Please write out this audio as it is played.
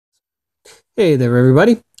Hey there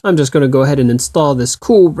everybody, I'm just going to go ahead and install this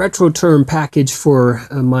cool RetroTerm package for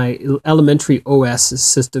my elementary OS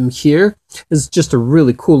system here. It's just a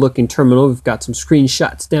really cool looking terminal. We've got some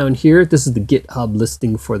screenshots down here. This is the GitHub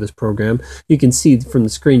listing for this program. You can see from the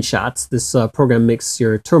screenshots this program makes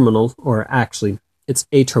your terminal, or actually it's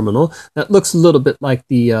a terminal, that looks a little bit like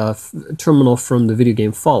the terminal from the video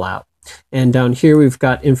game Fallout. And down here we've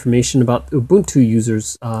got information about Ubuntu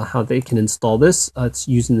users, how they can install this. It's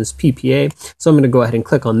using this PPA. So I'm going to go ahead and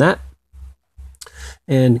click on that.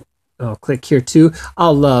 And I'll click here too.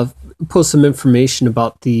 I'll post some information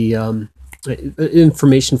about the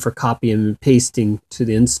information for copy and pasting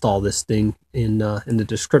to install this thing in the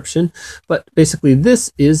description. But basically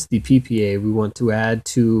this is the PPA we want to add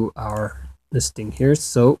to our listing here.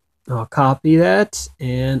 So I'll copy that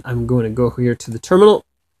and I'm going to go here to the terminal.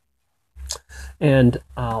 And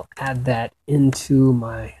I'll add that into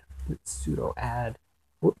my sudo add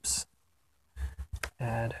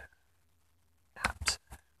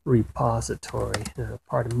apt-repository.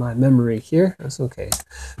 Part of my memory here. That's okay.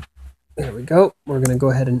 There we go. We're going to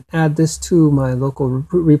go ahead and add this to my local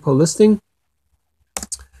repo listing.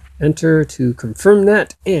 Enter to confirm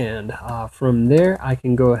that, and from there I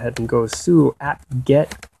can go ahead and go sudo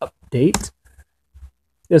apt-get update.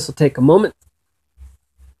 This will take a moment.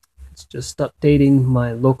 It's just updating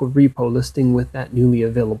my local repo listing with that newly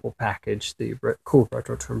available package, the cool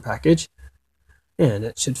RetroTerm package. And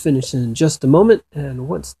it should finish in just a moment. And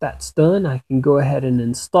once that's done, I can go ahead and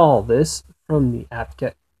install this from the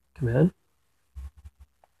apt-get command.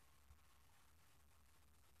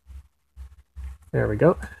 There we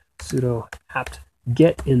go. Sudo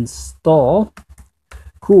apt-get install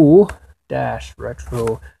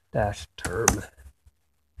cool-retro-term.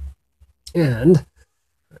 And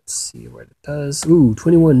let's see what it does. Ooh,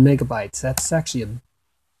 21 megabytes. That's actually a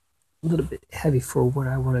little bit heavy for what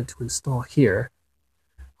I wanted to install here.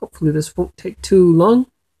 Hopefully this won't take too long.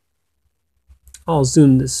 I'll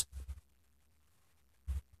zoom this.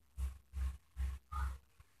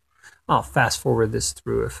 I'll fast forward this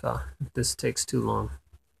through if this takes too long.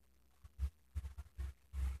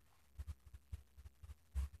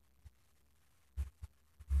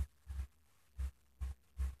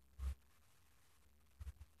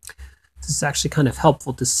 This is actually kind of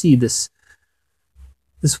helpful to see this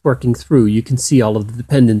working through. You can see all of the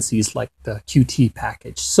dependencies like the Qt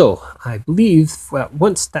package. So I believe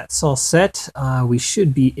once that's all set, we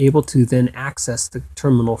should be able to then access the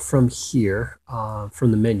terminal from here,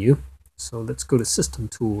 from the menu. So let's go to System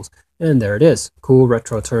Tools, and there it is, cool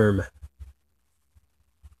RetroTerm.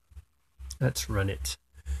 Let's run it.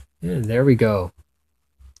 And there we go.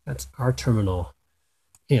 That's our terminal.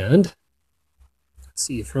 And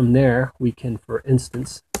see, from there we can, for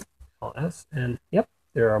instance, ls, and yep,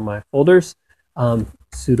 there are my folders.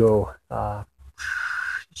 Sudo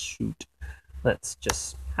shoot, let's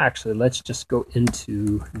just go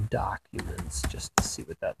into documents just to see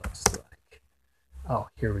what that looks like. Oh,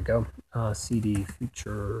 here we go. cd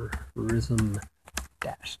futurism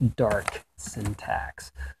 -dark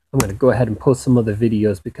syntax. I'm going to go ahead and post some other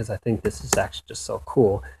videos because I think this is actually just so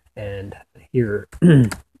cool. And here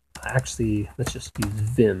actually, let's just use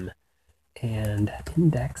vim and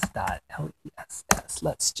index.less.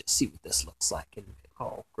 Let's just see what this looks like.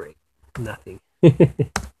 Oh, great. Nothing.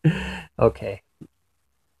 Okay.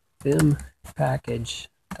 Vim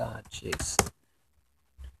package.json.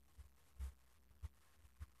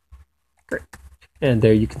 Great. And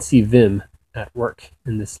there you can see vim at work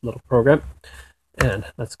in this little program. And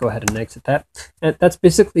let's go ahead and exit that. And that's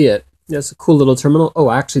basically it. It's a cool little terminal. Oh,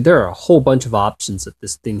 actually, there are a whole bunch of options that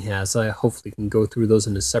this thing has. I hopefully can go through those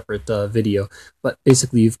in a separate video. But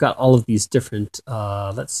basically, you've got all of these different,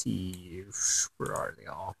 let's see, where are they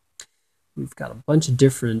all? We've got a bunch of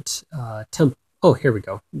different oh, here we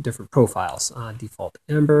go, different profiles. Default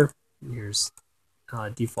amber, here's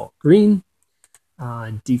default green,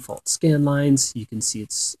 default scan lines. You can see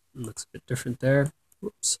it looks a bit different there.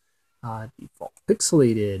 Whoops. Default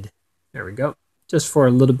pixelated. There we go. Just for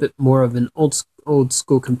a little bit more of an old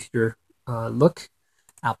school computer look.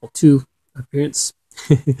 Apple II appearance.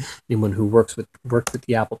 Anyone who worked with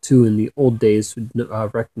the Apple II in the old days would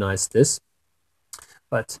recognize this.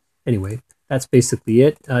 But anyway, that's basically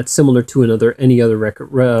it. It's similar to any other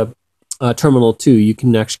terminal too. You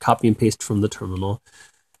can actually copy and paste from the terminal.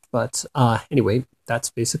 But anyway, that's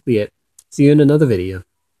basically it. See you in another video.